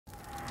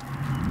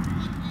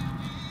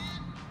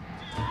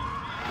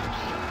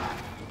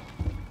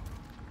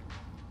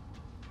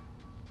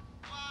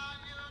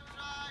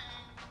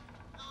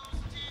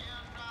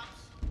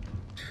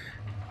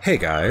Hey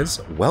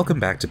guys, welcome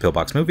back to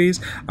Pillbox Movies.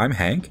 I'm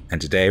Hank,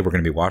 and today we're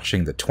going to be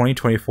watching the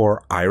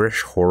 2024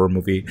 Irish horror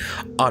movie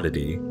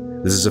Oddity.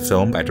 This is a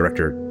film by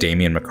director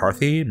Damian Mc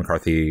Carthy.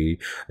 McCarthy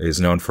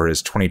is known for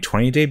his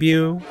 2020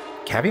 debut,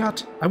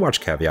 Caveat? I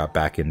watched Caveat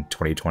back in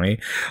 2020.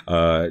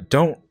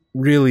 Don't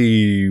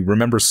really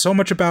remember so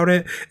much about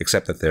it,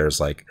 except that there's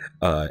like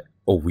a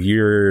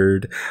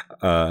weird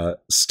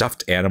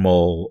stuffed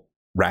animal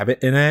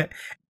rabbit in it.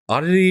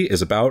 Oddity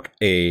is about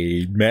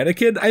a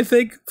mannequin, I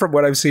think, from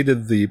what I've seen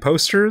in the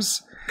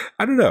posters.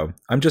 I don't know.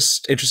 I'm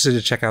just interested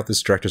to check out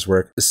this director's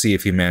work to see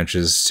if he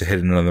manages to hit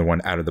another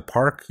one out of the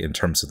park in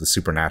terms of the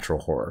supernatural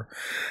horror.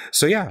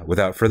 So yeah,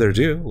 without further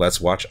ado, let's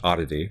watch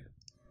Oddity.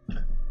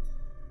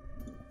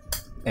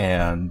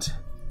 And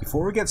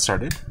before we get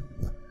started,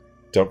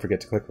 don't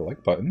forget to click the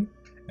like button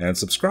and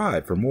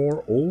subscribe for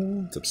more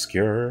old,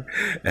 obscure,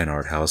 and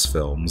art house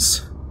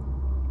films.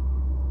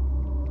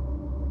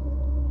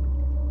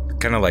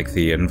 Kind of like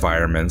the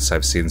environments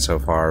I've seen so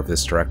far of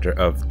this director,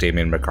 of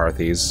Damian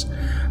McCarthy's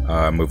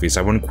movies.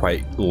 I wouldn't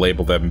quite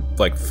label them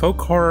like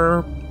folk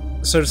horror,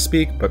 so to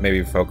speak, but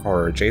maybe folk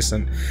horror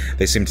adjacent.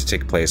 They seem to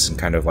take place in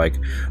kind of like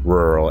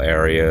rural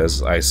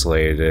areas,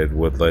 isolated,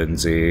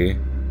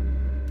 woodlandsy.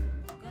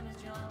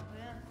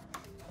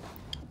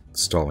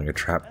 Stalling a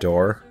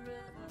trapdoor.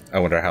 I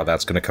wonder how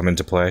that's going to come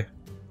into play.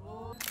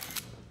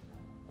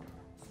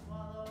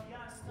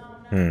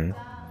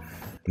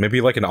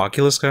 Maybe like an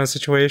Oculus kind of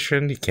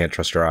situation. You can't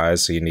trust your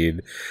eyes, so you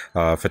need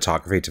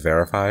photography to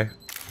verify.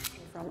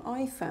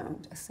 I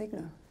found a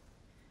signal.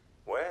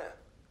 Where?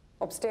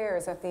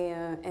 Upstairs at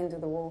the end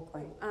of the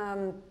walkway.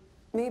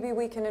 Maybe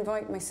we can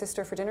invite my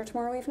sister for dinner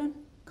tomorrow evening?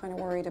 Kind of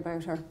worried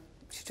about her.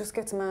 She just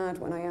gets mad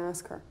when I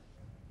ask her.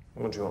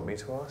 What do you want me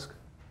to ask?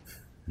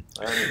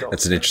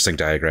 That's an interesting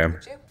diagram.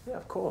 Yeah,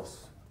 of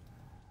course.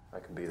 I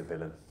can be the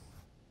villain.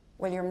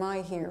 Well, you're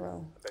my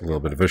hero. A little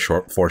bit of a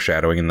short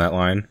foreshadowing in that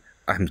line.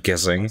 I'm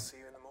guessing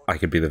I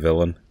could be the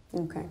villain.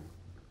 Okay.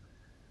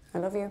 I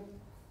love you.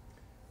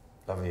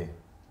 Love you.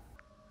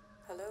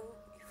 Hello,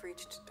 you've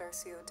reached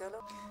Darcy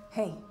Odello.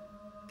 Hey,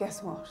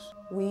 guess what?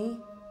 We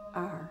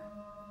are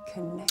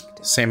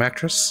connected. Same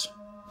actress?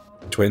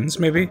 Twins,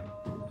 maybe?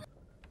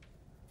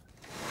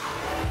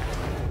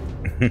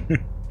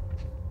 Could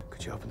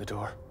you open the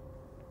door?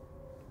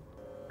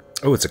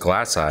 Oh, it's a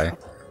glass eye.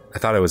 I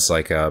thought it was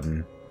like a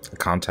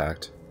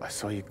contact. I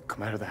saw you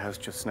come out of the house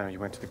just now. You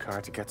went to the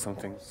car to get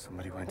something.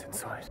 Somebody went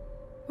inside.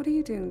 What are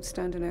you doing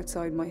standing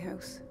outside my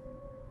house?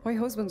 My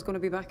husband's going to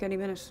be back any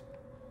minute.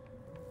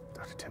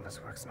 Dr. Timmons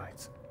works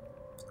nights.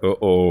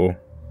 Uh-oh.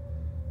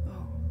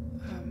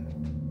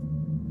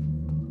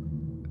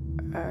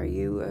 Are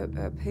you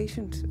a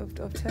patient of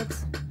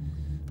Ted's?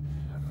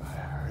 I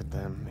heard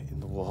them in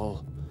the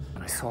wall,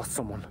 and I saw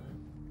someone.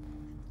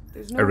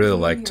 There's I really nobody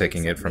in like here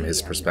taking it except from me, his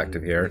and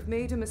perspective here. You've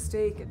made a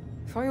mistake.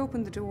 If I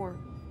open the door,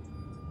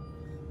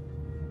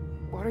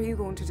 what are you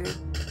going to do?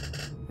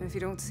 And if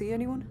you don't see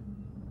anyone?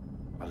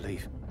 I'll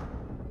leave.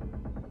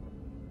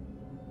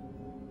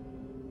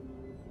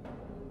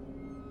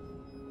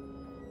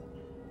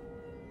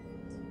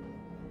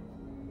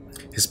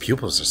 His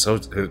pupils are so...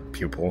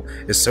 pupil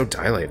is so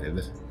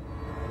dilated.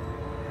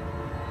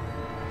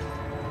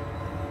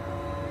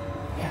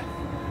 Yeah.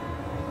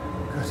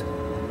 Good.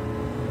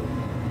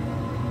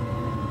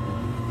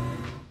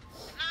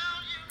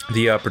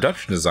 The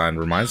production design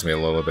reminds me a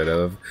little bit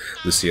of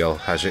Lucille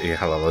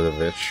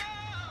Halilovich.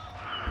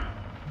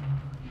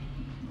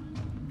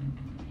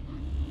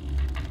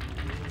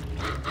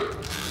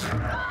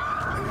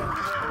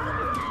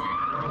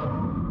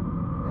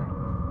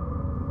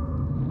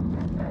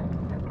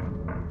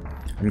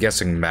 I'm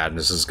guessing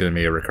madness is going to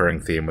be a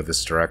recurring theme with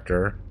this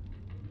director.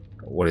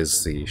 What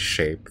is the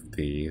shape,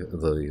 the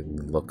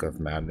look of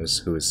madness?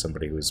 Who is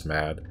somebody who is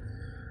mad?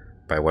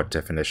 By what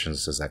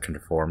definitions does that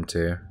conform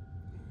to?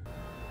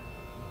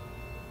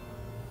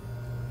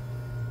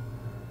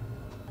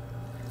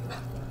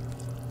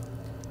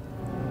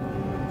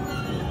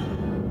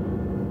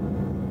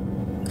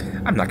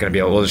 I'm not going to be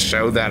able to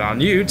show that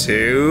on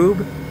YouTube.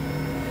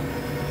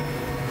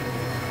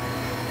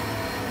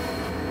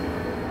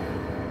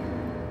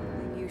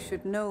 You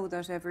should know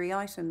that every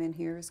item in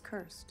here is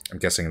cursed. I'm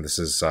guessing this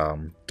is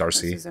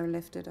Darcy. Curses are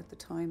lifted at the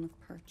time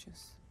of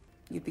purchase.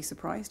 You'd be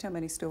surprised how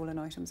many stolen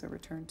items are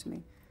returned to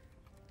me.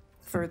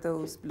 For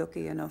those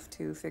lucky enough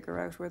to figure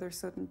out where their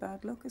sudden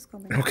bad luck is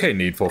coming from. Okay,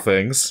 needful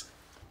things.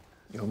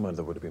 Your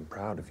mother would have been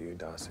proud of you,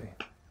 Darcy.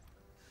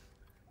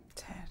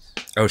 Ted.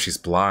 Oh, she's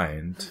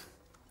blind.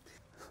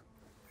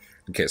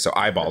 Okay, so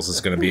eyeballs is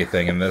going to be a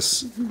thing in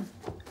this.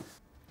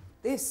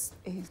 This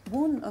is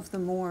one of the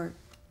more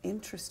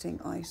interesting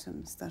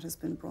items that has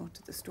been brought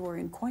to the store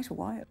in quite a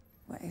while.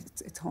 Well,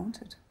 it's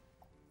haunted.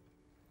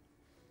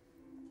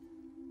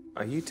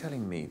 Are you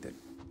telling me that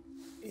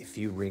if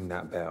you ring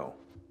that bell,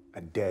 a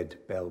dead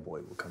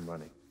bellboy will come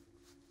running?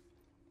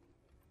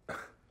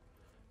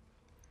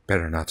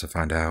 Better not to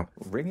find out.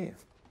 Well, ring it.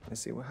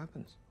 Let's see what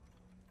happens.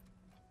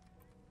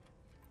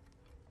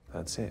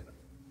 That's it.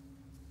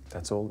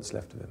 That's all that's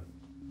left of him.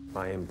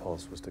 My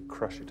impulse was to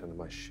crush it under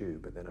my shoe,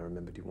 but then I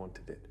remembered you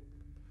wanted it.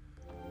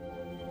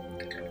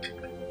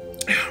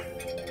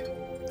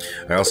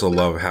 I also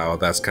love how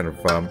that's kind of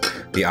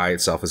the eye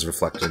itself is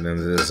reflected in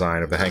the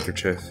design of the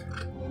handkerchief.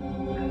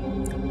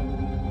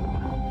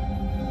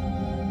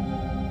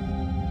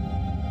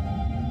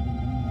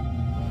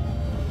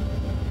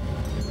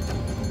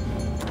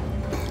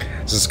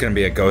 Is this going to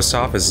be a ghost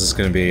off? Is this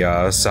going to be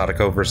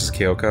Sadako versus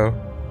Kyoko?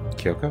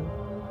 Kyoko?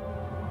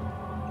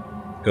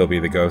 It'll be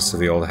the ghost of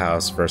the old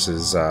house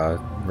versus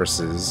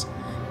versus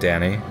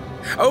Dani.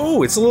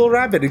 Oh, it's a little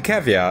rabbit in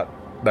Caveat.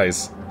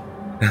 Nice.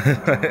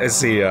 I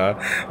see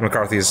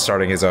McCarthy is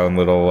starting his own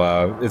little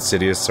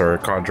Insidious or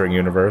Conjuring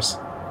universe.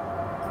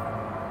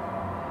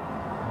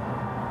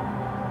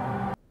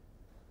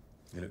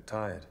 You look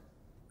tired.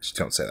 Just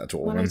don't say that to a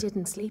Well, woman. I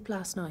didn't sleep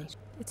last night.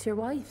 It's your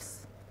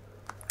wife's.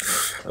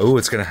 Oh,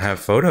 it's gonna have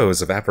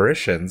photos of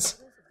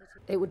apparitions.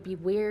 It would be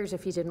weird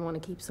if you didn't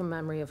want to keep some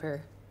memory of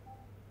her.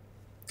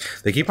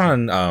 They keep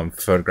on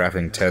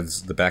photographing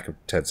the back of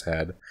Ted's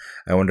head.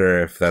 I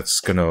wonder if that's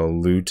gonna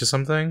allude to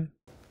something.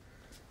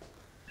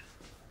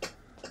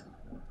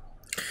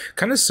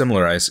 Kind of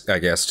similar, I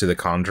guess, to The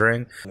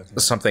Conjuring.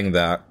 Something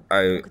that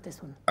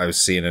I've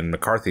seen in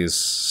McCarthy's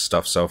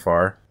stuff so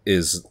far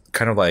is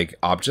kind of like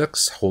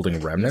objects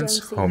holding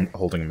remnants,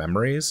 holding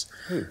memories.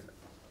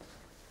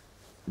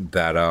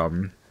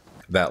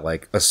 That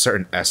like a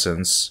certain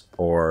essence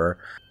or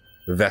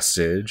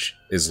vestige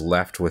is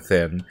left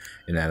within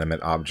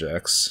inanimate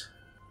objects.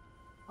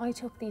 I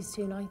took these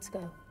 2 nights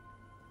ago.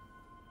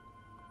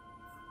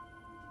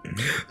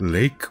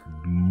 Lake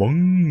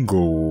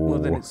Mungo. Well,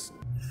 then it's...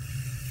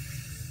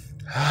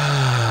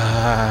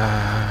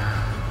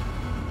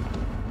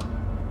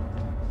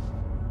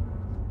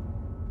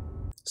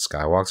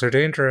 Skywalks are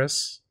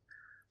dangerous.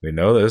 We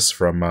know this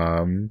from,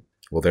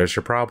 well, there's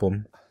your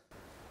problem.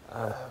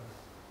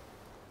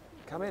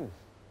 Come in.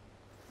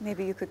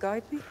 Maybe you could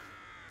guide me?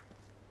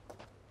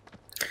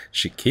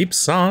 She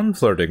keeps on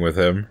flirting with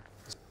him.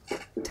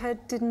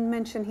 Ted didn't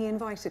mention he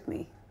invited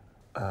me.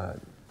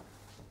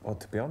 Well,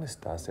 to be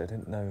honest, Darcy, I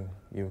didn't know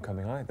you were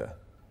coming either.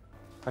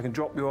 I can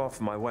drop you off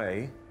on my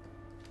way.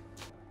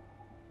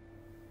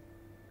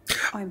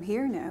 I'm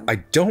here now. I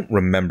don't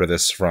remember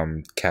this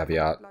from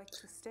Caveat. I'd like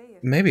to stay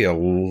if Maybe a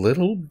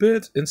little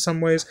bit in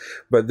some ways,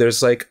 but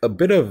there's like a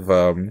bit of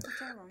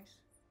that's all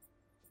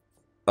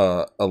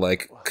right. a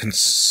like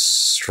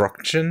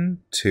construction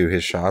to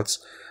his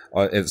shots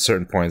at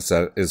certain points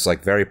that is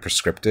like very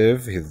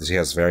prescriptive. He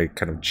has very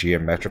kind of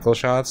geometrical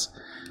shots.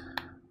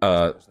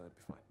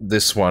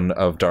 This one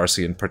of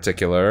Darcy in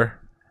particular,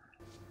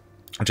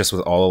 just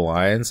with all the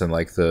lines and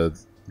like the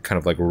kind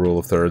of like rule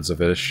of thirds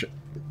of ish,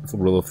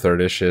 rule of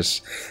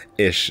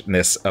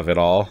third-ishness of it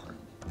all.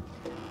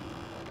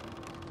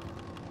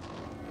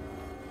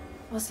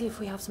 I'll see if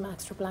we have some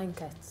extra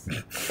blankets.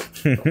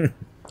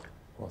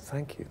 Well,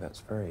 thank you.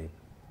 That's very,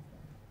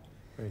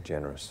 very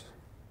generous.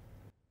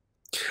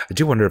 I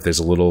do wonder if there's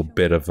a little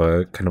bit of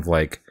a kind of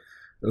like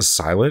a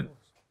silent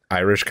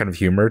Irish kind of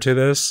humor to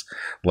this.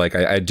 Like,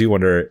 I do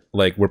wonder,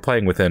 like, we're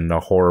playing within a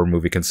horror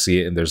movie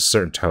conceit and there's a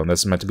certain tone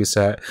that's meant to be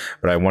set,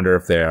 but I wonder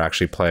if they're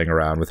actually playing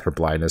around with her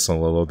blindness a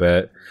little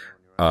bit.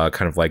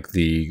 Kind of like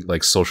the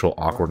social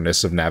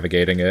awkwardness of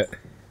navigating it.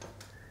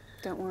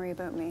 Don't worry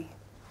about me.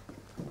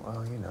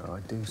 Well, you know, I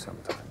do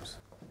sometimes.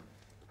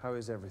 How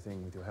is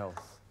everything with your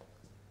health?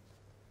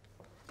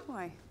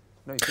 Why?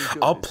 No, you see,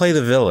 I'll play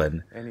the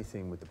villain.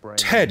 anything with the brain.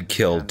 Ted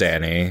killed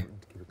Dani.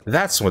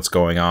 That's what's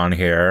going on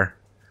here.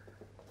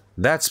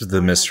 That's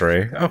the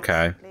mystery.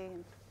 Okay.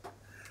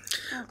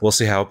 We'll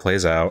see how it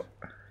plays out.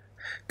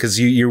 Because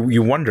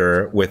you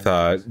wonder with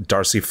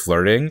Darcy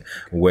flirting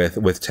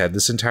with Ted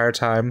this entire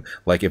time,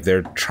 like if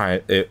they're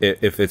trying,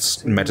 if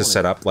it's meant to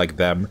set up like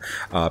them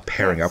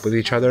pairing up with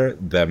each other,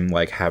 them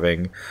like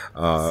having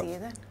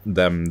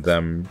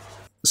them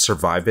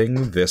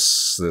surviving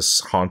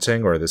this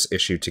haunting or this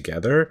issue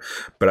together.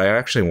 But I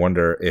actually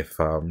wonder if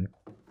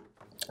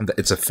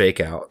it's a fake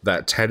out,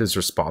 that Ted is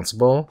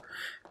responsible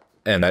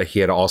and that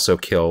he had also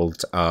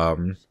killed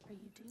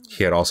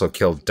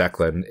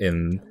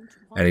Declan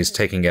and he's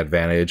taking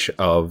advantage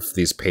of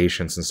these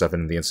patients and stuff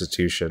in the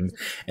institution.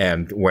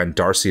 And when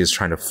Darcy is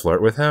trying to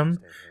flirt with him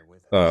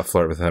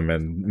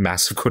in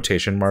massive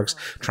quotation marks,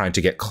 trying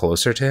to get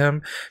closer to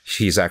him,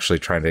 he's actually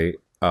trying to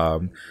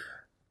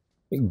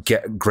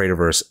get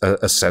greater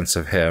a sense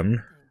of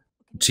him,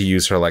 to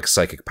use her like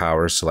psychic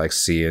powers to like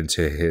see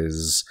into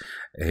his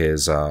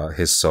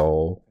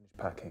soul.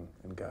 Packing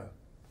and go.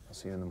 I'll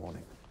see you in the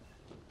morning.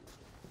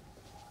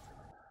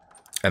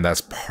 And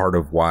that's part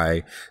of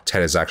why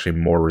Ted is actually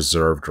more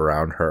reserved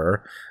around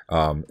her,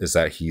 is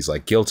that he's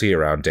like guilty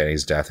around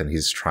Dani's death and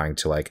he's trying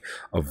to like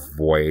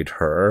avoid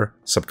her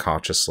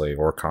subconsciously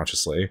or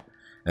consciously.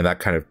 And that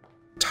kind of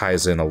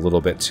ties in a little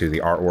bit to the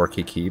artwork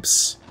he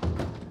keeps.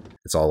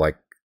 It's all like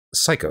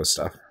psycho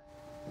stuff.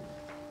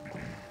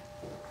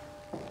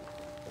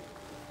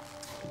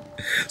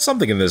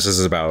 Something in this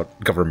is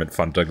about government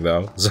funding,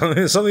 though.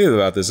 Something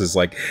about this is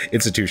like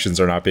institutions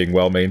are not being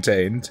well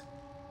maintained.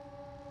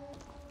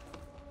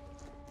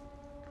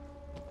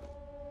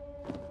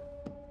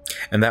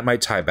 And that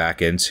might tie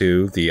back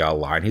into the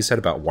line he said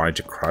about wanting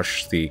to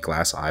crush the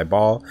glass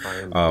eyeball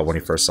when he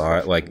first saw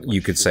it. Like,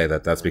 you could say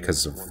that that's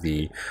because of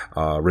the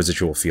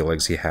residual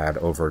feelings he had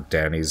over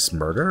Dani's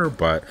murder,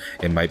 but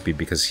it might be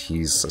because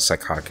he's a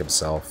psychotic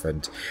himself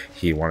and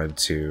he wanted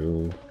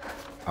to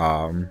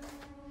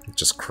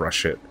just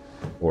crush it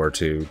or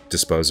to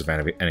dispose of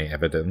any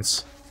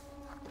evidence.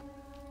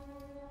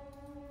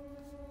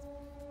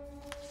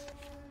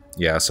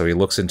 Yeah, so he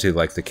looks into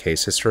like the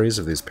case histories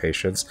of these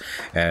patients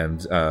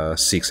and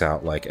seeks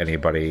out like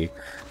anybody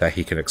that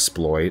he can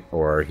exploit,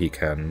 or he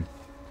can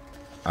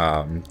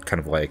kind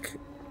of like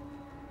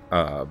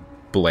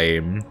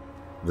blame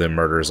the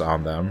murders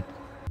on them.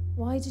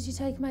 Why did you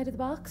take him out of the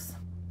box?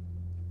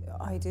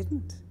 I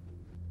didn't.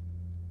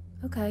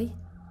 Okay.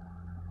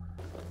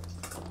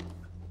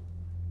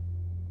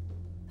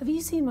 Have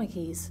you seen my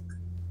keys?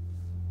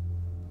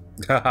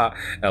 Haha,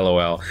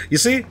 LOL. You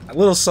see? A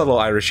little subtle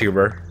Irish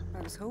humor.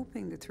 I was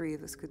hoping the three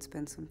of us could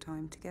spend some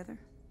time together.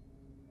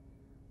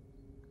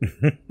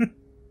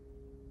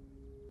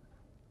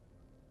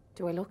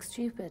 Do I look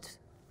stupid?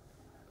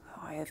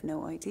 Oh, I have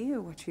no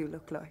idea what you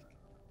look like.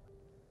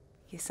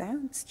 You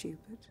sound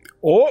stupid.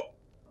 Oh!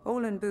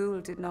 Olin Boole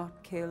did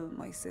not kill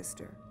my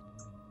sister.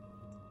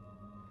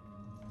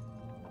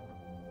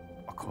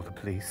 I'll call the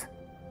police.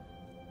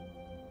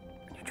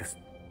 And you just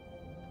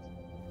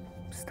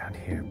stand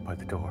here by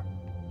the door.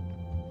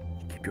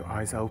 Keep your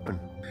eyes open.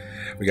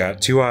 We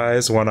got 2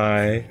 eyes, 1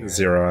 eye,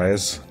 0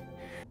 eyes.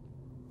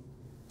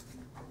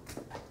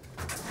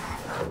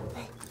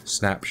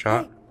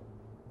 Snapshot. Hey.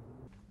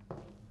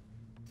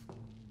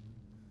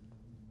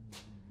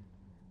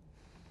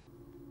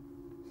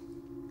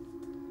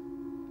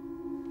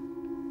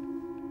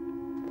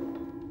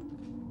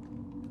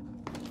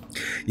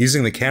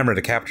 Using the camera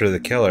to capture the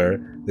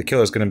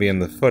killer's going to be in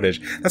the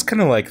footage. That's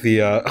kind of like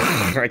the,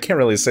 I can't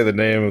really say the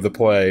name of the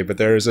play, but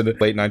there's a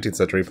late 19th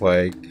century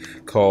play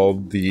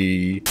called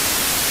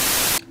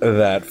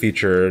that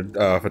featured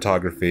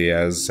photography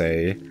as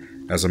a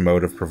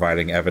mode of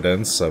providing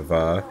evidence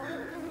of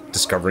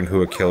discovering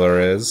who a killer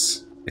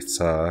is. It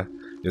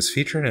was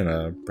featured in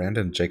a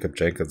Brandon Jacob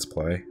Jenkins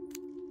play.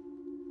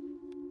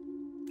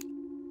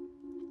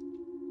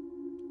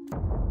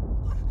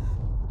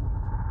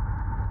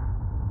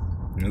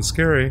 It's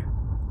scary.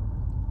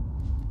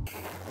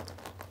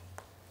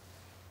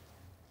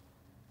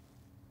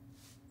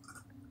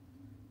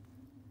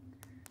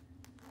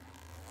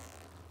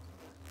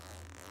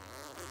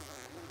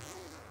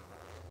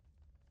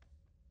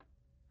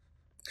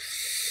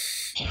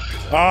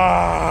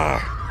 Ah!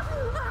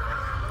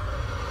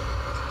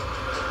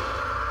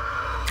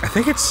 I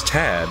think it's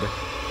Ted.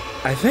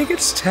 I think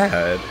it's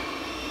Ted.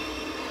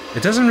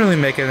 It doesn't really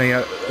make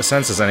any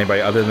sense as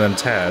anybody other than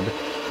Ted.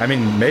 I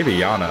mean, maybe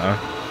Yana.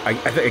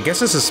 I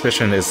guess the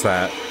suspicion is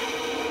that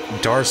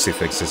Darcy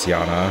thinks it's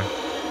Yana.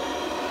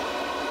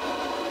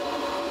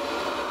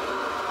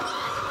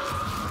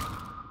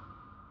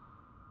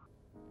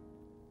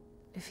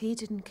 If he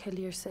didn't kill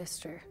your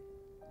sister,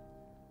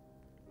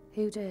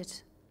 who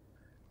did?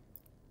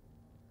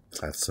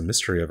 That's the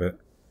mystery of it.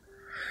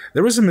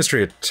 There was a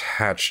mystery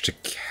attached to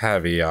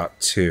Caveat,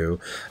 too.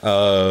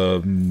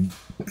 I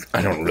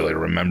don't really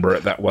remember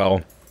it that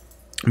well.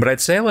 But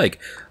I'd say, like,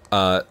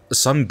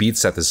 some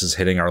beats that this is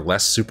hitting are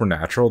less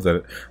supernatural,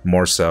 than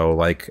more so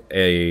like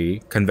a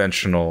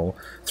conventional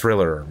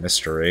thriller or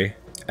mystery.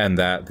 And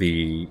that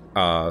the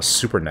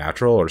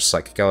supernatural or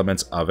psychic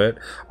elements of it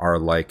are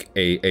like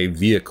a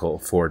vehicle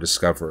for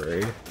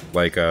discovery.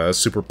 Like a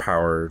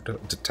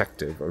superpowered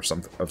detective or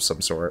something of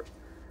some sort.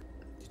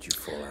 Did you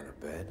fall out of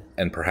bed?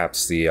 And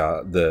perhaps the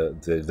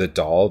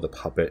doll, the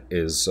puppet,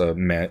 is a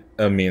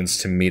means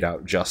to mete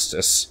out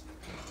justice.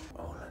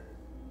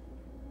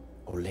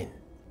 Olin.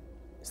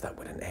 Is that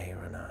with an A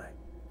or an I?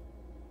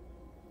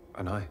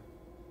 An eye.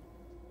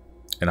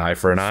 An eye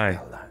for an eye.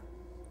 Spell that.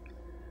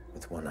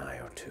 With 1 eye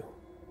or 2.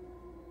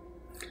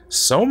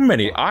 So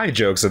many eye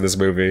jokes in this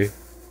movie.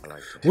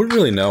 Wouldn't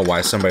really know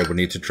why somebody would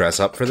need to dress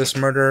up for this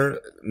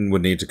murder,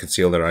 would need to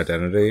conceal their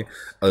identity,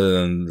 other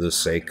than the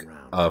sake,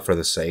 for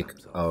the sake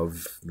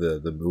of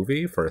the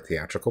movie, for a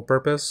theatrical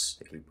purpose.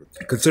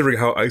 Considering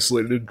how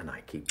isolated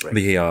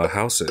the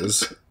house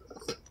is.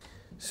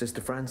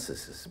 Sister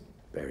Frances is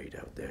buried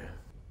out there.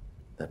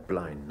 That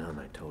blind nun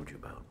I told you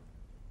about.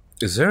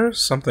 Is there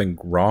something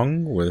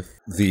wrong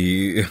with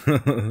the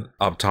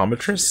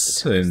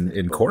optometrists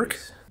in Cork?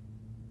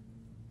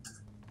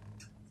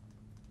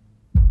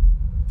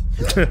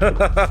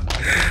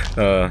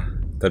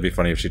 That'd be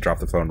funny if she dropped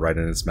the phone right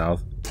in his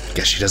mouth.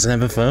 Guess she doesn't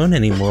have a phone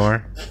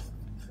anymore.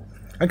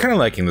 I'm kind of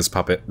liking this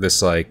puppet,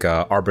 this like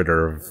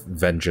arbiter of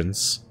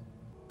vengeance.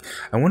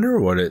 I wonder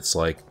what it's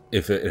like,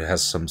 if it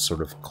has some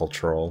sort of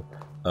cultural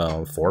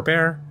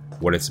forebear,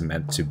 what it's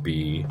meant to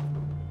be.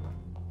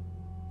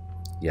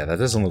 Yeah, that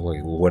doesn't look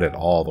like wood at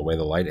all, the way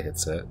the light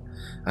hits it.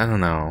 I don't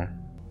know.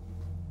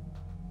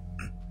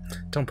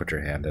 Don't put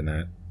your hand in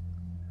it.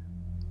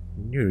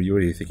 What do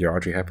you think, you're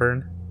Audrey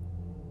Hepburn?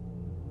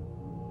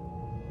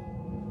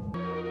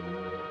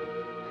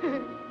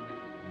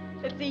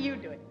 Let's see you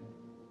do it.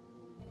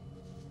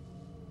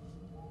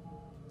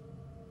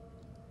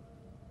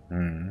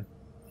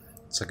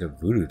 It's like a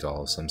voodoo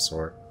doll of some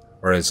sort.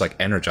 Or it's like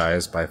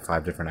energized by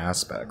 5 different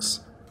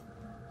aspects.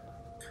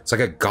 It's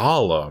like a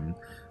golem.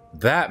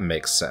 That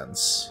makes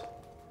sense.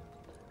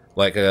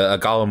 Like a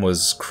golem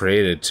was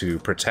created to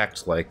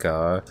protect like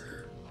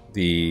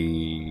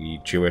the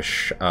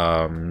Jewish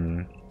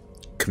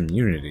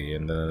community,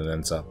 and then it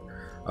ends up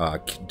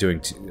killing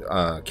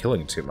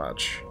too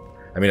much.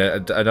 I mean,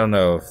 I don't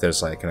know if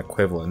there's like an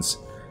equivalence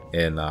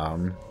in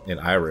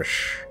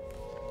Irish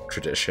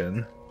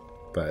tradition,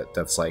 but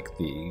that's like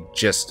the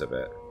gist of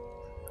it.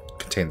 It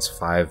contains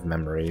 5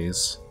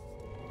 memories.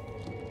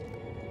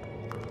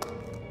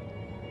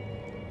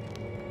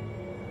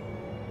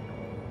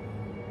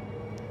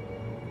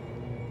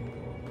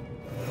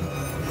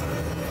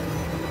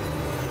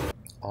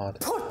 Odd.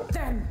 Put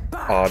them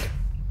back!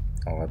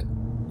 Odd.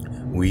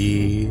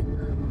 We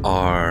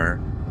are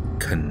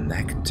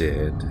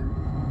connected.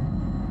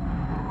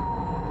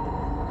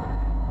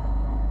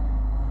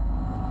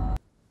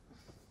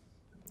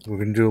 We're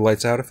gonna do a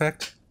lights out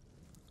effect.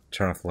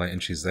 Turn off the light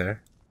and she's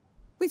there.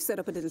 We've set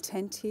up a little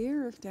tent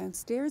here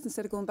downstairs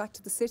instead of going back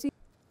to the city.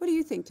 What do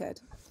you think, Ted?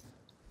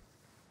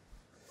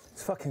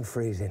 It's fucking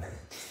freezing.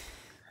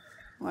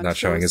 Well, Not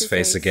showing his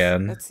face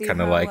again,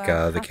 kind of like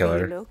the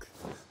killer.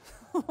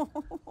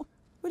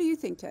 What do you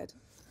think, Ted?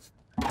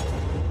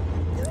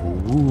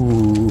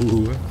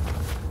 Ooh.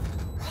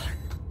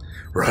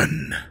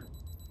 Run.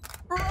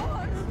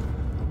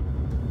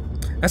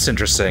 That's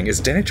interesting. Is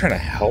Dani trying to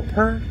help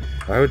her?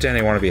 Why would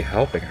Dani want to be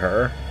helping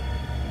her?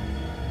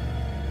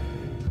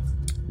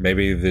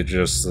 Maybe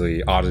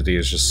the oddity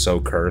is just so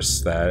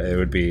cursed that it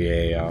would be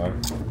a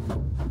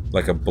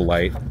like a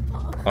blight,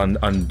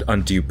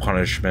 undue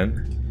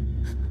punishment.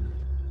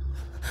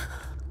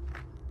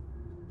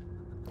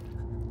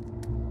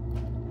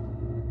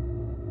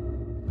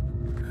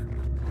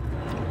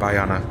 Bye,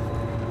 Yana.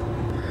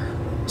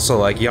 So,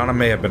 like, Yana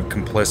may have been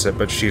complicit,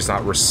 but she's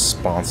not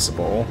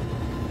responsible.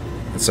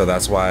 And so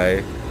that's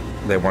why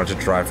they wanted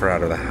to drive her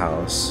out of the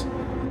house.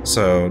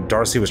 So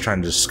Darcy was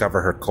trying to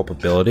discover her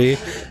culpability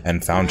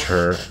and found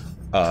her,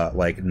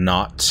 like,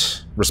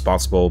 not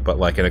responsible, but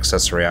like an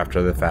accessory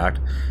after the fact.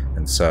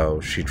 And so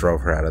she drove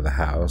her out of the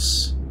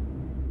house.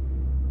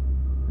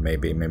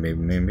 Maybe.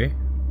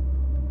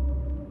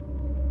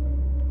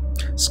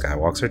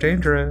 Skywalks are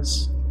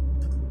dangerous.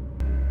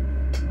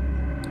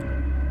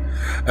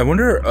 I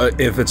wonder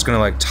if it's gonna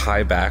like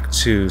tie back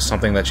to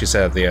something that she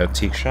said at the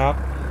antique shop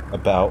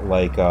about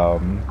like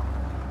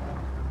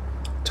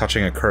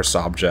touching a cursed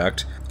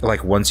object.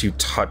 Like once you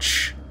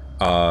touch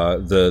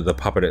the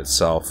puppet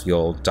itself,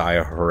 you'll die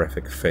a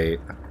horrific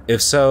fate.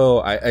 If so,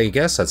 I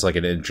guess that's like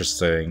an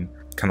interesting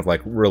kind of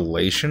like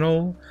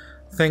relational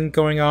thing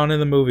going on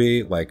in the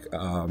movie, like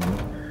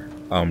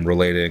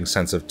relating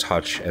sense of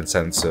touch and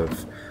sense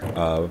of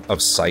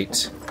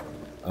sight.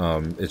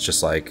 It's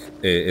just like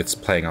it's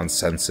playing on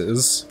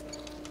senses,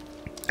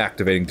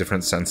 activating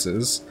different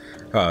senses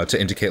to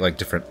indicate like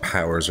different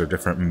powers or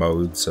different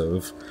modes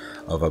of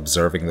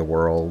observing the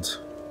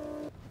world.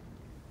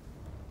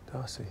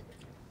 Darcy.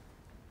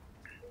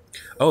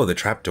 Oh, the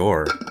trap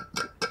door.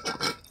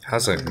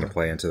 How's that going to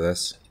play into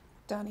this?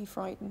 Dani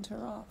frightened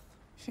her off.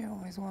 She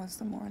always was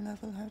the more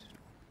level-headed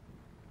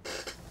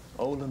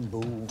Olin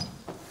Bull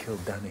killed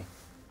Dani.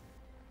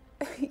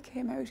 one. He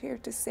came out here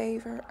to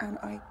save her, and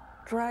I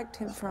dragged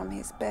him from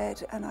his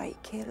bed and I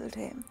killed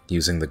him.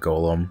 Using the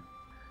golem.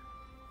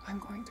 I'm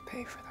going to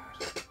pay for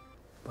that.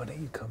 Why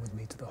don't you come with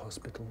me to the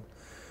hospital?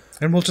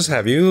 And we'll just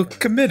have you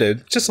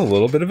committed. Just a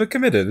little bit of a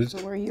committed.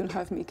 Where you'll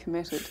have me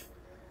committed.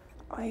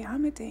 I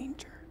am a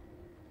danger.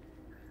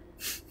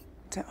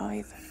 To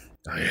Ivan.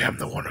 I am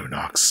the one who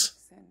knocks.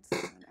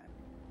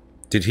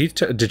 Did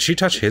she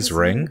touch his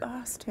ring? You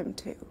asked him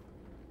to.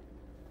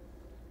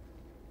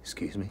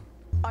 Excuse me?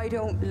 I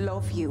don't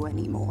love you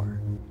anymore.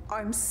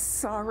 I'm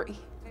sorry.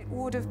 It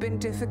would have been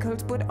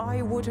difficult, but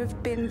I would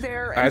have been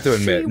there. I have to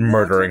admit,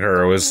 murdering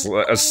her was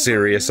a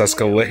serious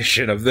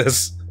escalation of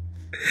this.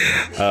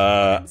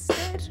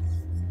 Instead,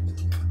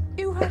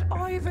 you had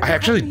Ivan. I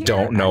actually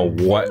don't know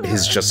what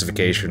his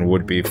justification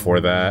would be for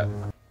that.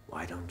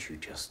 Why don't you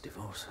just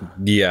divorce her?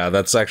 Yeah,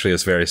 that's actually a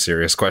very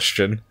serious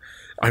question.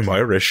 I'm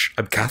Irish.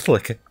 I'm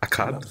Catholic. I She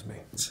can't. loves me.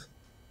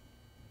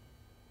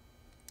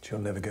 She'll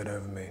never get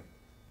over me.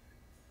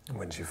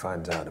 When she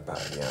finds out about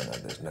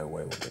Yana, there's no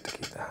way we'll get to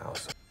keep the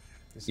house.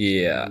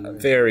 Yeah,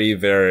 very,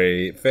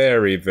 very,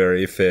 very,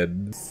 very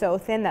thin. So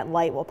thin that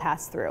light will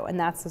pass through, and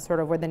that's the sort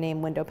of where the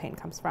name window pane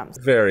comes from.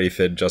 Very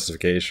thin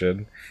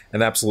justification.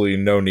 And absolutely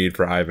no need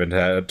for Ivan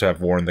to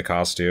have worn the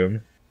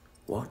costume.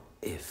 What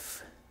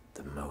if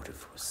the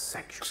motive was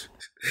sexual?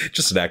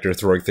 Just an actor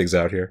throwing things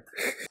out here.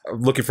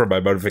 I'm looking for my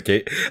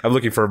motivation. I'm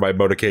looking for my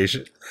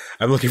motivation.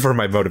 I'm looking for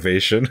my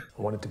motivation.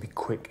 I want it to be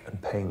quick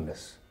and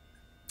painless.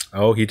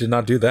 Oh, he did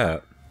not do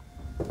that.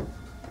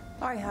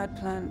 I had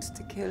planned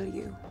to kill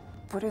you,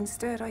 but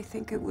instead I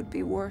think it would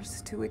be worse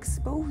to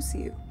expose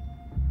you.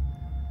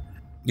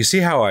 You see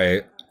how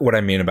what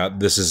I mean about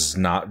this is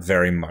not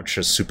very much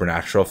a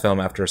supernatural film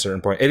after a certain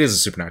point. It is a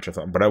supernatural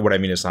film, but what I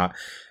mean is not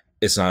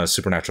it's not a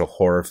supernatural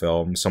horror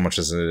film so much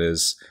as it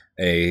is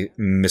a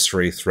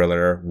mystery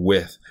thriller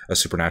with a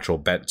supernatural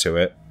bent to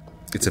it.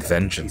 It's a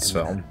vengeance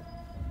film.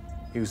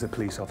 He was the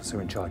police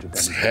officer in charge of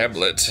Dani's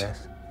Hamlet.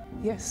 Yes.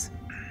 Yes.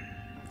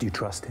 Do you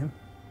trust him?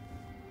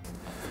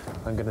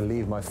 I'm going to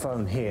leave my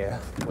phone here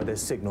where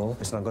there's signal,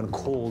 and I'm going to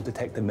call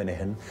Detective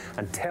Minahan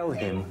and tell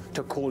him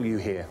to call you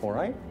here, all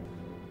right?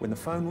 When the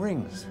phone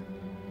rings,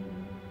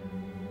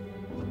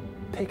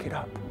 pick it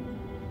up.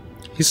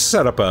 He's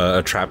set up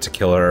a trap to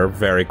kill her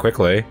very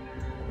quickly.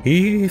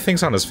 He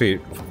thinks on his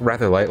feet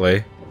rather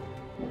lightly.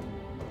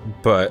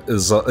 But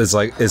is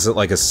it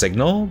like a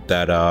signal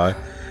that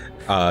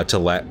to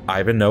let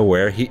Ivan know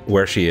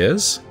where she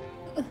is?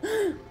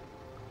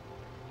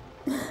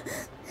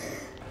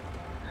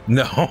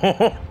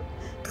 No.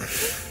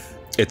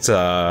 It's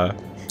I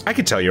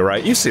can tell you,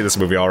 right? You see this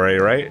movie already,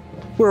 right?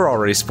 We're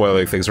already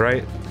spoiling things,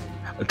 right?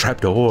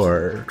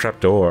 Trapdoor,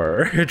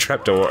 trapdoor,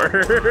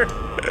 trapdoor,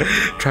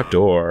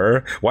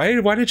 trapdoor.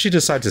 Why did she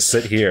decide to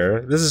sit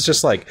here? This is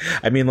just like,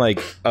 I mean,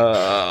 like,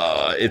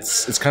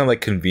 it's kind of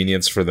like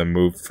convenience for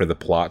the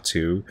plot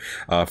to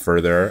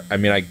further. I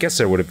mean, I guess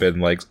there would have been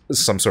like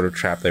some sort of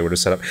trap they would have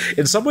set up.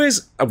 In some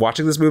ways,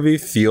 watching this movie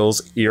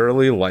feels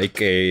eerily like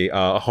a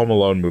Home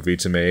Alone movie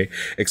to me,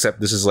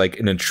 except this is like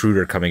an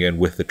intruder coming in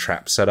with the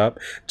trap set up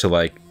to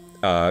like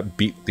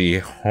beat the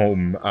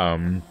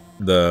home.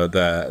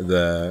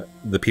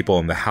 The people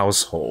in the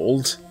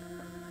household.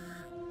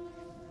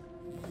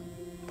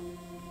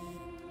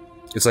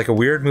 It's like a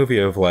weird movie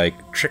of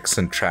like tricks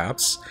and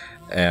traps,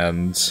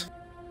 and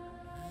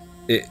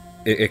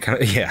it kind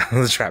of, yeah,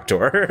 the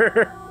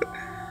trapdoor.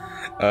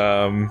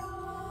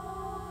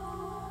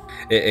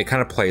 It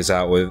kind of plays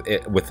out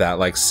with that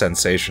like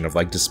sensation of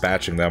like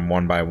dispatching them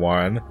one by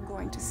one. I'm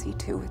going to see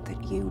to it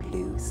that you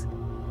lose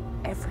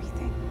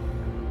everything.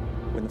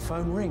 When the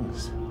phone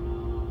rings,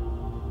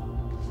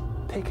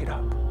 pick it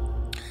up.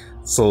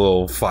 It's a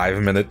little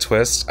 5-minute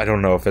twist. I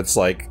don't know if it's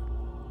like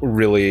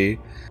really...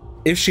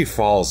 If she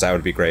falls, that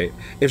would be great.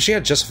 If she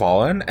had just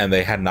fallen and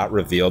they had not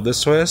revealed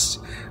this twist,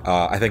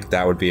 I think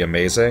that would be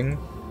amazing.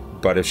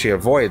 But if she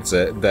avoids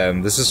it,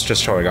 then this is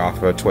just showing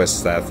off a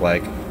twist that's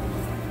like...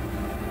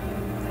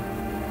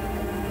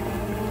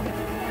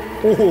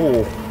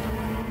 Ooh!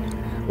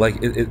 Like,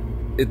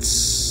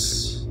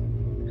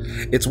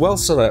 it's well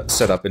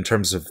set up in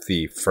terms of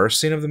the first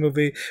scene of the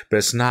movie, but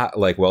it's not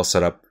like well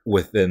set up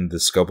within the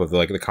scope of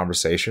the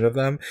conversation of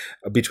them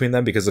between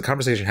them, because the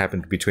conversation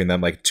happened between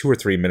them like 2 or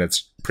 3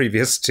 minutes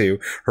previous to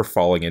her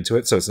falling into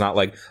it, so it's not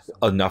like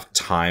enough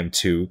time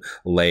to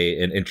lay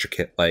an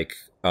intricate like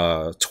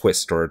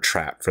twist or a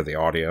trap for the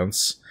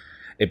audience.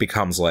 It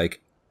becomes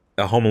like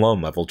a Home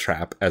Alone level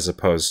trap as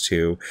opposed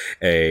to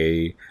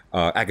a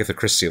Agatha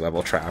Christie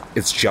level trap.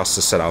 It's just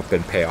to set up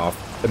and pay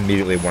off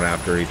immediately one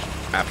after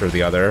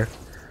the other.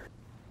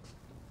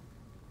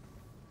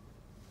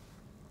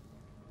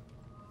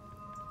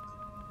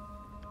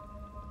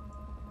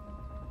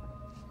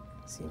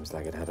 Seems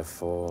like it had a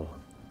fall,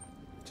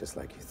 just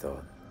like you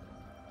thought.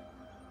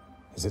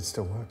 Is it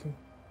still working?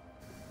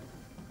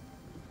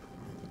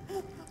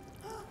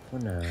 Oh,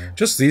 no.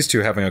 Just these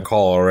two having a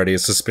call already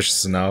is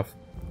suspicious enough.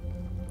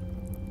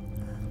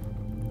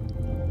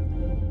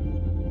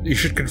 You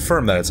should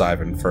confirm that it's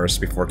Ivan first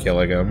before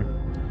killing him.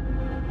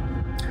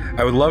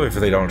 I would love if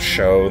they don't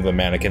show the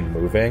mannequin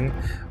moving.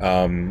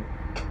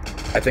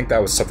 I think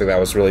that was something that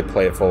was really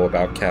playful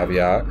about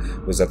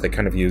Caveat, was that they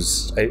kind of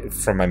used,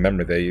 from my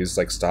memory, they used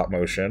like stop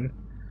motion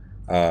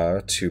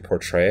to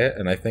portray it,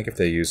 and I think if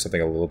they use something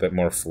a little bit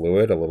more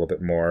fluid, a little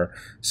bit more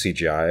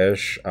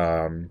CGI-ish,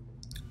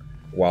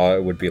 while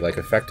it would be like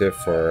effective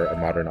for a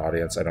modern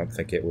audience, I don't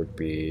think it would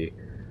be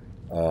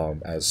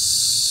as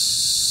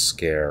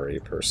scary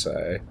per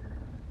se,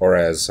 or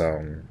as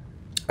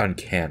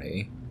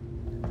uncanny.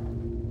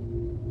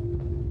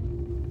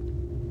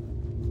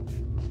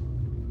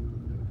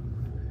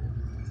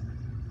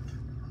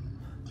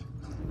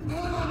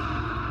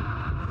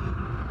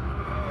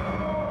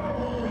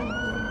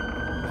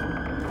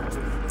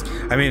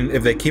 I mean,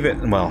 if they keep it,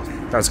 well,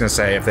 I was gonna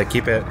say, if they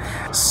keep it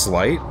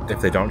slight,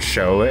 if they don't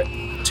show it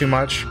too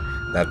much,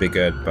 that'd be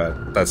good,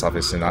 but that's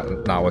obviously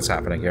not what's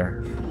happening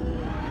here.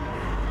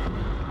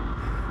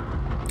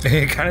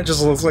 It kind of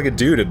just looks like a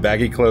dude in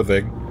baggy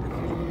clothing.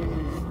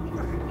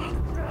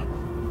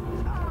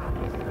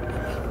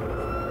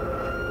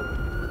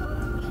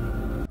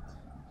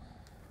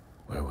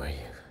 Where were you?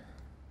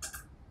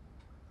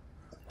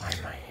 Why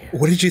am I here?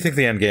 What did you think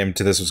the end game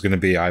to this was gonna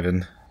be,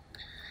 Ivan?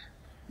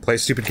 Play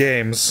stupid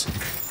games.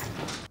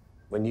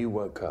 When you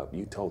woke up,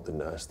 you told the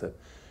nurse that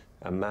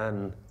a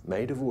man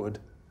made of wood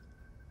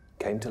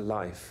came to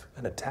life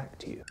and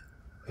attacked you.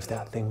 If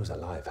that thing was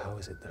alive, how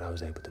is it that I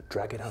was able to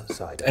drag it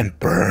outside And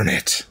burn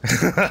it.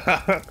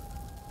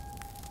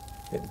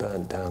 It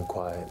burned down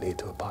quietly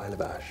to a pile of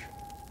ash.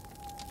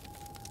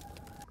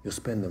 You'll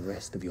spend the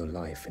rest of your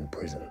life in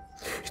prison.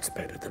 It's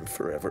better than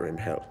forever in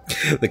hell.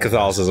 The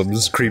Catholicism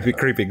is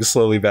creeping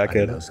slowly back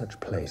I in. know such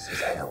place as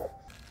hell.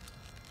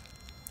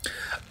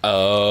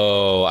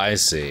 Oh, I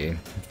see.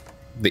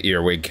 The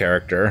earwig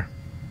character.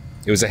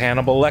 It was a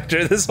Hannibal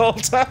Lecter this whole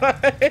time.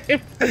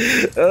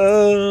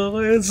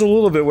 It's a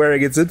little bit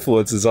wearing its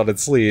influences on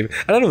its sleeve.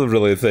 I don't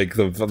really think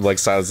the like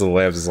Silence of the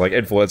Lambs is like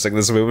influencing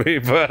this movie,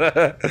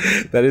 but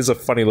that is a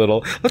funny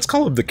little. Let's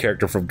call him the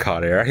character from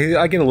Con Air.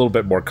 I get a little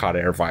bit more Con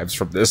Air vibes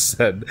from this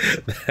than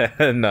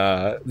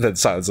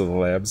Silence of the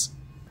Lambs.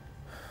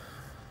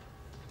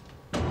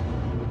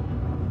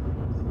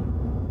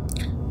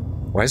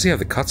 Why does he have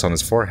the cuts on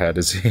his forehead?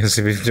 Is he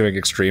doing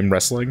extreme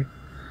wrestling?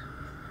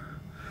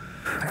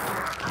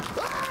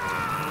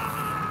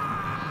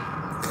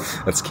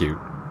 That's cute.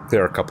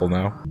 They're a couple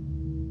now.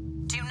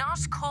 Do not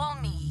call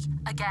me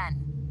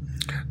again.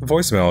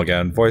 Voicemail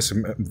again.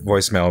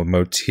 Voicemail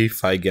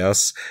motif, I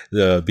guess,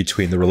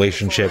 between the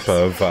relationship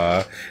of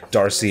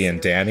Darcy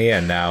and Dani,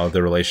 and now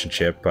the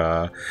relationship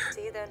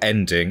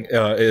ending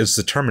is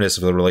the terminus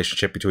of the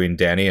relationship between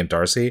Dani and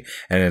Darcy,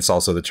 and it's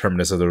also the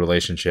terminus of the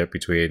relationship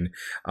between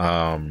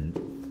Ted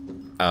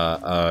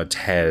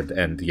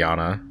and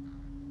Yana.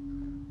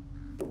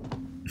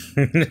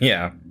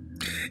 Yeah.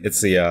 It's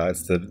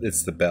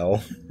the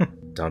bell.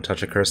 Don't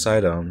touch a cursed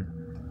item.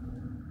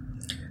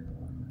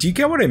 Do you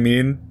get what I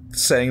mean?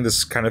 Saying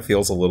this kind of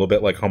feels a little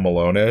bit like Home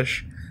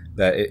Alone-ish.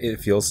 That it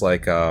feels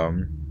like a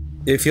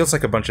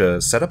bunch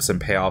of setups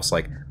and payoffs,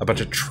 like a bunch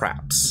of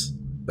traps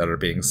that are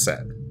being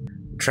set.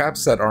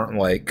 Traps that aren't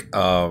like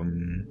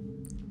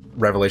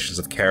revelations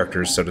of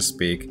characters, so to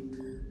speak.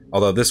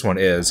 Although this one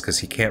is, because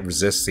he can't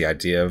resist the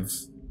idea of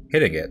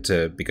hitting it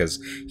because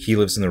he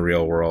lives in the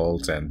real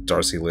world and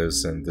Darcy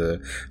lives in the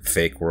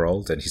fake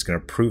world, and he's going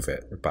to prove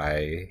it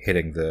by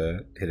hitting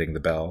the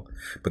bell.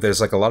 But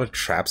there's like a lot of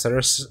traps that are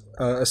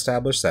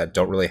established that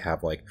don't really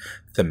have like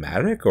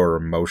thematic or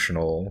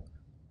emotional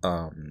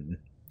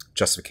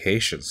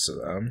justifications to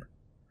them,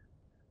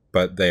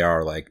 but they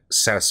are like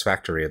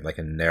satisfactory in like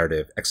a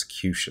narrative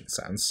execution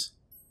sense.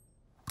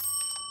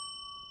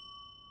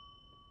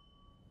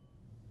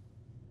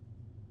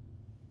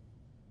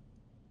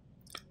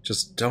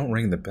 Just don't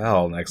ring the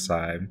bell next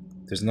time.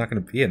 There's not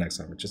going to be a next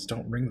time, but just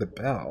don't ring the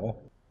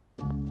bell.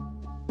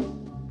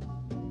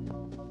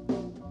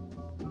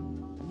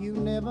 You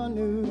never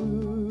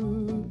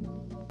knew.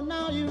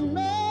 Now you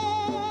know.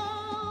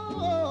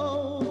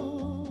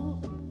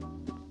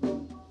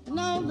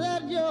 Now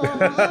that you're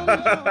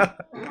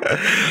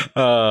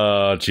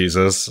Oh,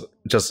 Jesus.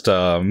 Just,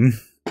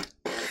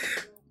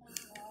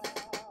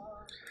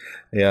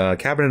 yeah,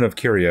 Cabinet of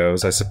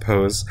Curios, I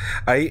suppose.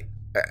 I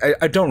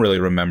don't really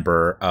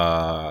remember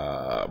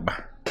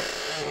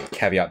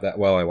Caveat that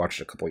well. I watched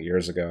it a couple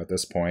years ago at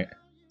this point.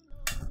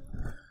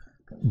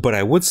 But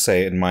I would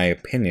say, in my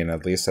opinion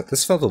at least, that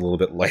this felt a little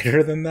bit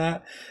lighter than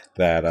that.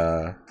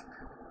 That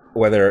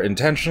whether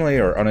intentionally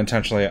or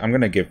unintentionally, I'm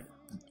going to give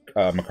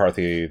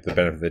McCarthy the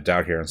benefit of the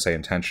doubt here and say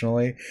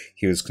intentionally.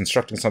 He was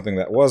constructing something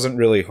that wasn't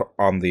really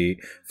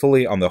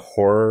fully on the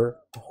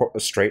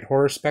straight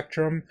horror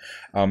spectrum.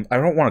 I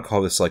don't want to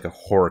call this like a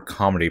horror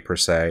comedy per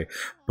se,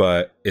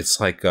 but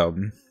it's like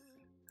it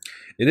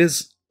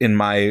is, in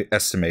my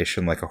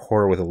estimation, like a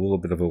horror with a little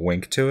bit of a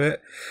wink to it.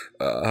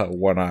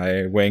 One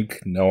eye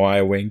wink, no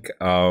eye wink.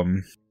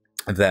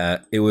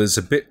 That it was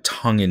a bit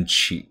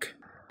tongue-in-cheek,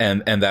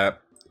 and that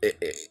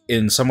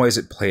in some ways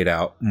it played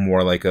out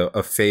more like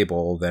a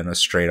fable than a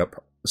straight-on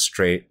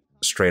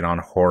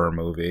horror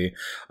movie,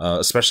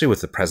 especially with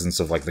the presence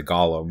of like the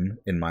golem,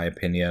 in my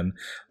opinion,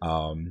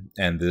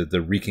 and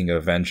the wreaking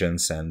of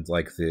vengeance, and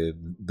like the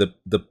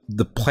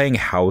playing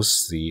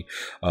house,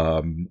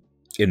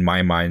 in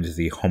my mind,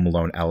 the Home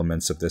Alone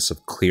elements of this,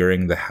 of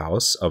clearing the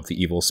house of the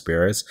evil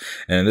spirits.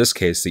 And in this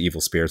case, the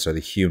evil spirits are the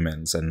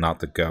humans and not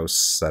the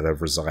ghosts that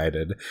have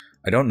resided.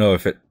 I don't know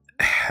if it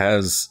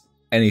has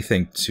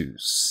anything to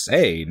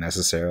say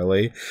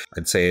necessarily.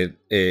 I'd say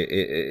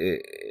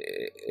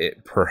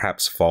it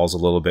perhaps falls a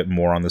little bit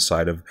more on the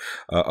side of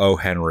O.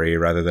 Henry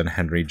rather than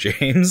Henry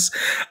James.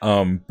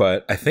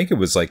 But I think it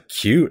was like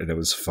cute and it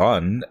was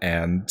fun,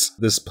 and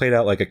this played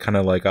out like a kind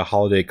of like a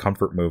holiday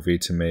comfort movie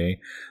to me,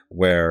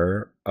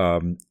 where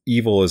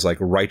evil is like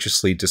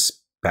righteously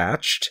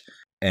dispatched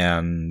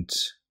and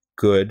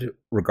good,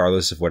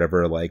 regardless of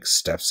whatever like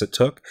steps it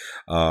took,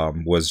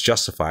 was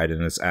justified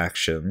in its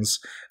actions.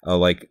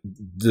 Like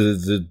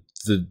the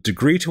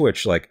degree to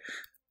which like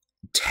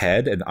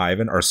Ted and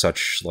Ivan are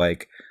such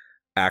like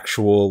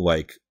actual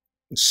like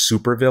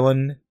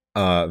supervillain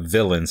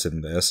villains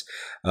in this.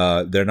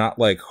 They're not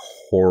like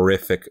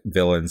horrific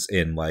villains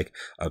in like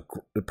a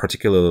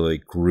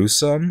particularly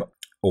gruesome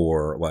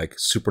or like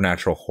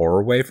supernatural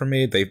horror way for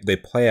me. They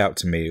play out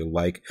to me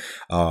like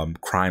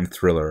crime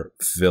thriller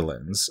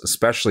villains,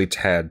 especially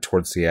Ted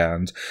towards the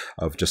end,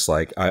 of just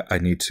like I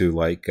need to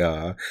like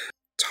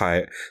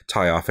tie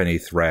off any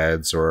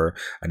threads, or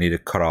I need to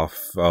cut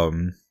off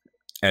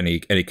any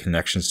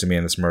connections to me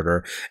in this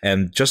murder.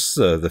 And just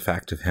the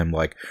fact of him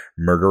like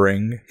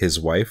murdering his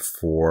wife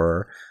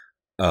for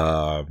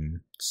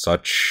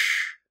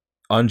such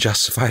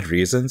unjustified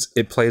reasons,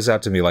 it plays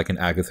out to me like an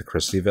Agatha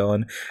Christie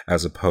villain,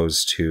 as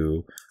opposed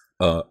to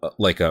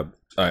like a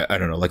I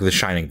don't know, like the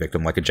Shining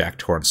victim, like a Jack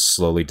Torrance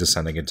slowly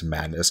descending into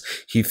madness.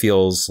 He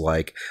feels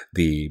like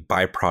the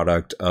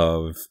byproduct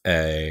of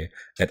an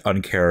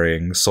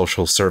uncaring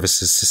social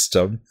services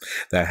system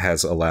that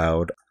has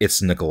allowed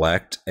its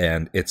neglect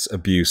and its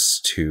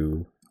abuse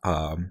to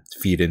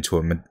feed into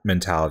a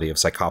mentality of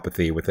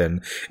psychopathy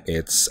within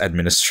its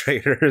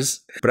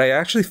administrators. But I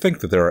actually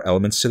think that there are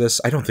elements to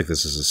this. I don't think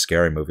this is a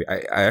scary movie.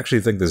 I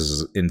actually think this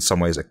is in some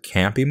ways a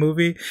campy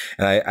movie.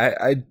 And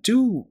I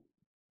do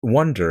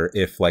wonder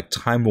if like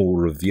time will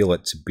reveal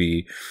it to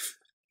be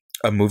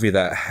a movie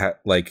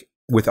that like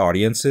with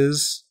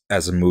audiences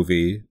as a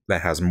movie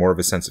that has more of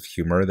a sense of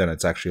humor than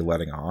it's actually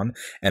letting on,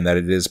 and that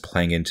it is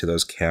playing into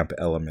those camp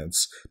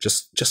elements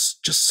just a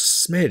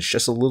smidge,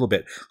 just a little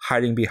bit,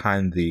 hiding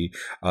behind the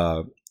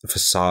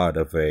facade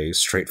of a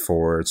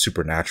straightforward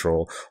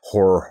supernatural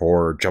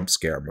horror jump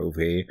scare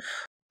movie.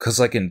 Because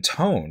like in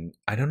tone,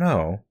 I don't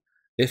know,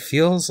 it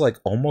feels like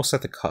almost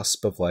at the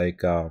cusp of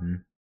like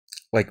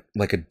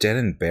a Dead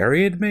and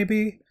Buried,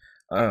 maybe.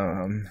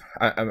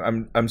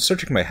 I'm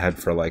searching my head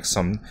for like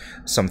some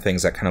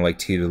things that kind of like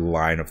teeter the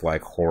line of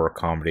like horror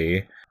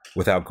comedy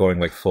without going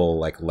like full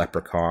like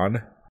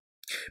Leprechaun,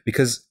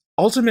 because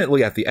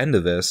ultimately at the end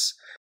of this,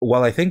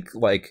 while I think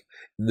like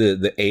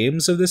the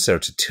aims of this are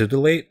to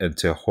titillate and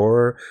to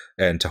horror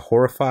and to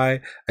horrify,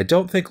 I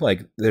don't think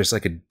like there's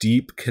like a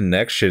deep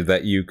connection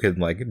that you can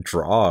like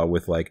draw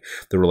with like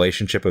the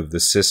relationship of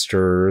the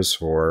sisters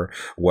or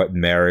what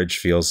marriage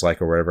feels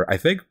like or whatever. I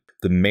think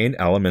the main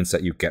elements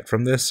that you get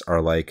from this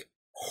are like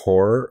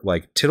horror,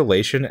 like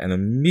titillation and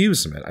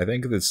amusement. I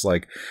think it's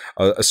like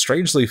a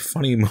strangely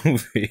funny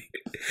movie.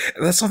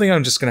 That's something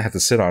I'm just gonna have to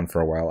sit on for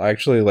a while. I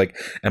actually like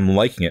am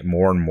liking it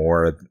more and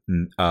more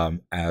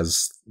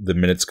as the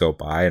minutes go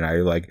by, and I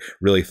like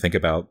really think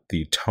about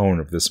the tone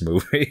of this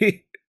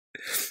movie.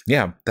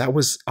 Yeah, that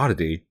was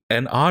Oddity,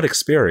 an odd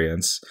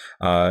experience,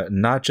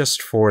 not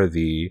just for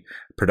the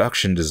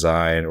production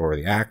design or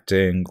the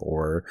acting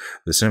or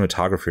the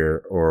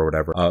cinematography or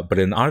whatever, but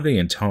an oddity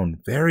in tone,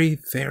 very,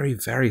 very,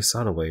 very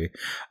subtly.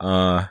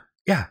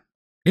 Yeah,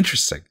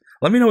 interesting.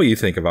 Let me know what you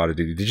think of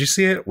Oddity. Did you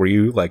see it? Were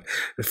you like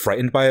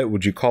frightened by it?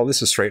 Would you call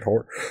this a straight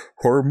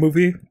horror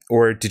movie,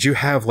 or did you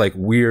have like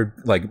weird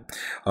like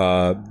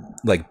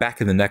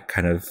back in the neck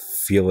kind of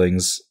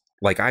feelings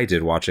like I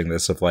did watching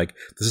this of like,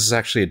 this is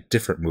actually a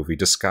different movie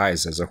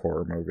disguised as a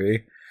horror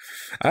movie?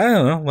 I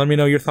don't know. Let me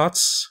know your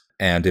thoughts.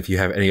 And if you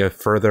have any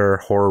further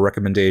horror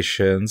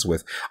recommendations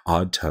with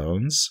odd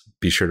tones,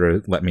 be sure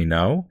to let me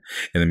know.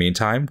 In the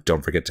meantime,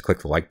 don't forget to click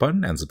the like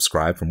button and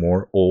subscribe for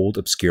more old,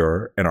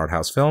 obscure, and art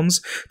house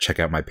films. Check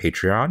out my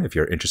Patreon if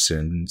you're interested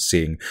in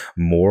seeing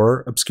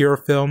more obscure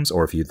films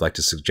or if you'd like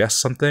to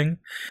suggest something.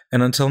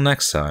 And until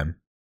next time,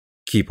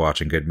 keep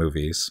watching good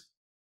movies.